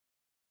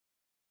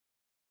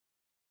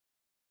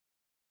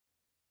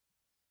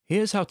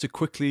Here's how to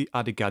quickly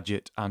add a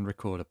gadget and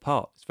record a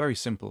part. It's very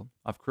simple.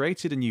 I've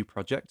created a new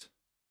project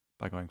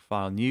by going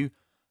File, New,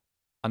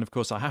 and of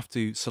course I have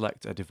to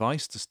select a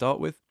device to start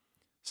with.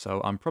 So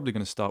I'm probably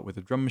going to start with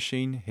a drum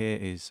machine. Here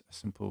is a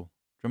simple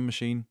drum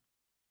machine,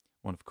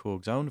 one of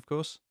Korg's own, of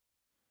course.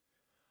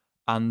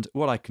 And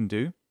what I can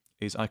do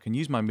is I can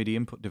use my MIDI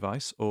input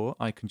device, or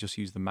I can just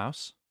use the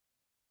mouse.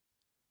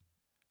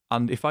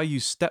 And if I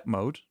use step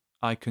mode,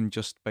 I can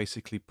just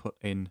basically put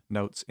in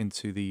notes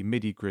into the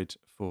MIDI grid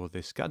for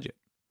this gadget.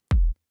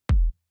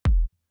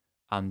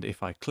 And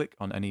if I click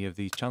on any of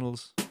these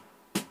channels,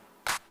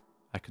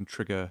 I can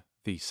trigger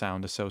the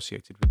sound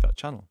associated with that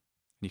channel.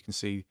 And you can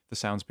see the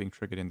sounds being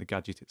triggered in the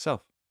gadget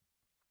itself.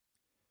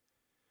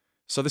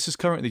 So this is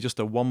currently just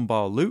a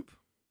 1-bar loop.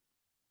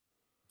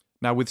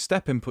 Now with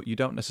step input, you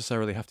don't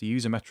necessarily have to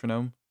use a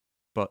metronome,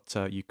 but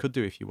you could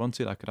do if you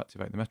wanted. I could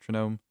activate the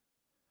metronome.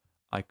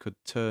 I could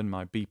turn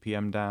my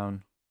BPM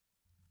down.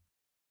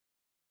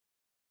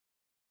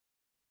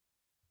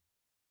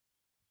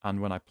 And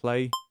when I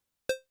play,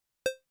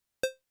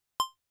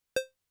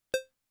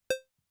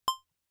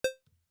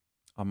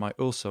 I might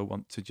also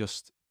want to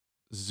just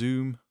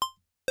zoom.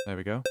 There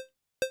we go.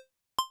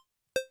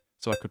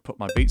 So I could put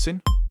my beats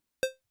in.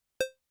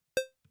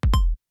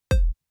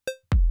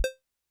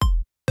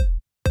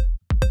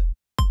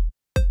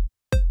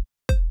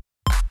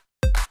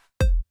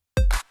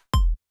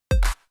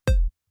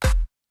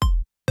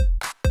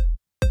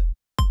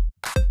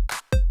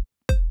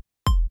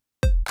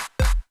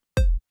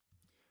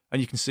 And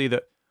you can see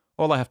that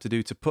all I have to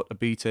do to put a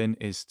beat in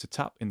is to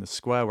tap in the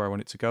square where I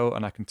want it to go,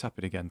 and I can tap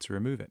it again to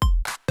remove it.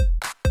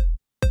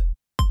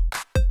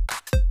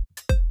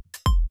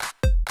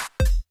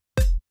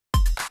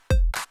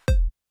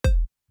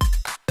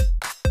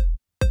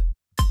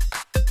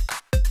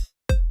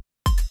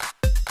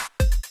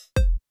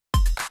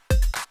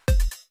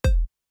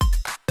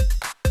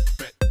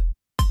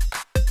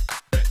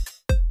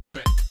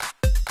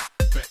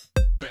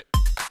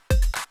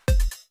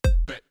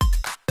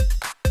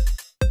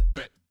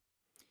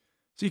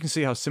 So you can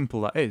see how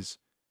simple that is.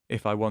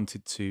 If I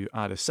wanted to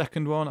add a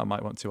second one, I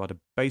might want to add a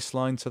bass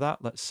line to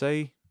that, let's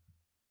say.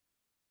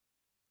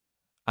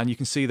 And you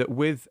can see that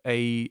with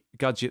a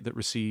gadget that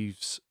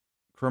receives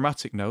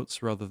chromatic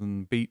notes rather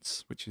than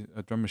beats, which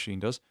a drum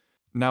machine does,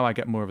 now I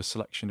get more of a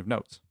selection of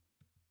notes.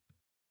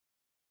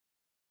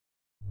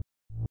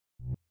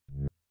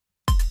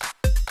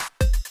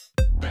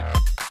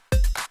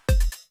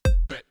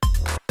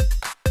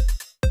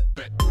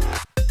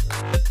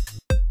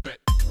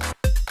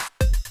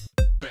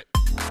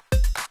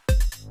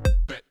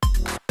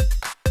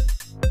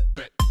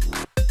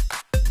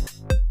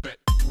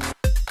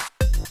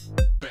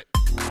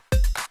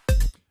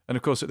 And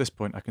of course at this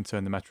point I can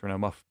turn the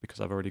metronome off because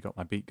I've already got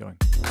my beat going.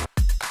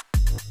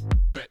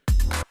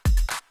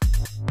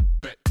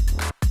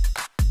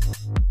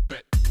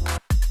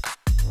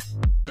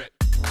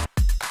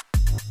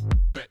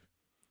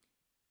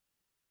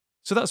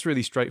 So that's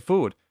really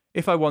straightforward.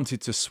 If I wanted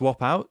to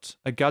swap out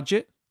a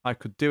gadget, I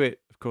could do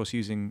it, of course,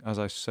 using, as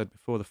I said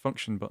before, the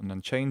function button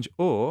and change,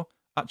 or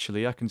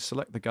actually I can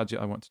select the gadget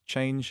I want to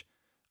change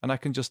and I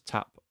can just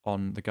tap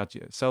on the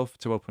gadget itself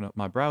to open up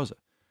my browser.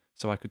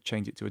 So I could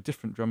change it to a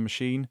different drum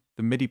machine.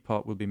 The MIDI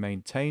part will be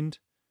maintained.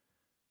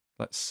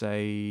 Let's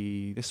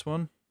say this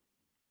one.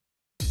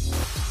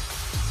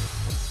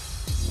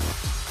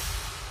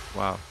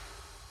 Wow.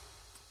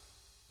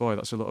 Boy,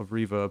 that's a lot of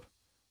reverb.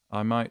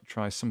 I might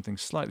try something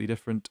slightly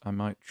different. I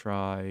might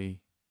try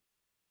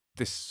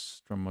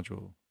this drum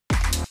module.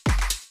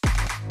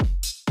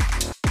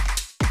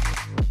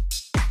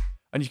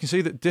 And you can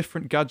see that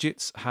different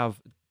gadgets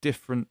have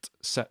different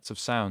sets of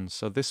sounds.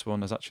 So this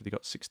one has actually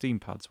got 16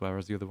 pads,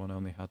 whereas the other one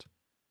only had,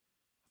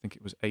 I think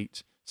it was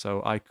 8.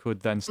 So I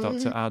could then start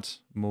to add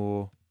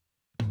more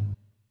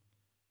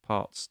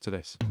parts to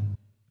this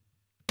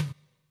if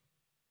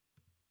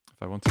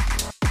I wanted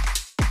to.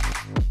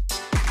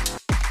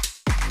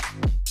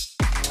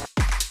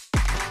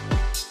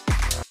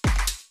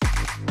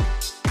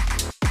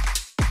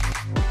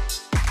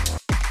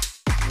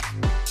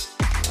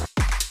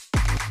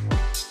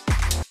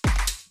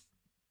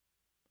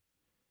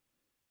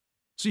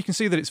 So you can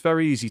see that it's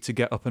very easy to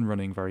get up and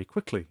running very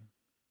quickly.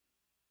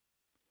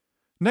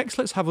 Next,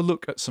 let's have a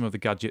look at some of the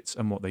gadgets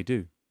and what they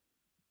do.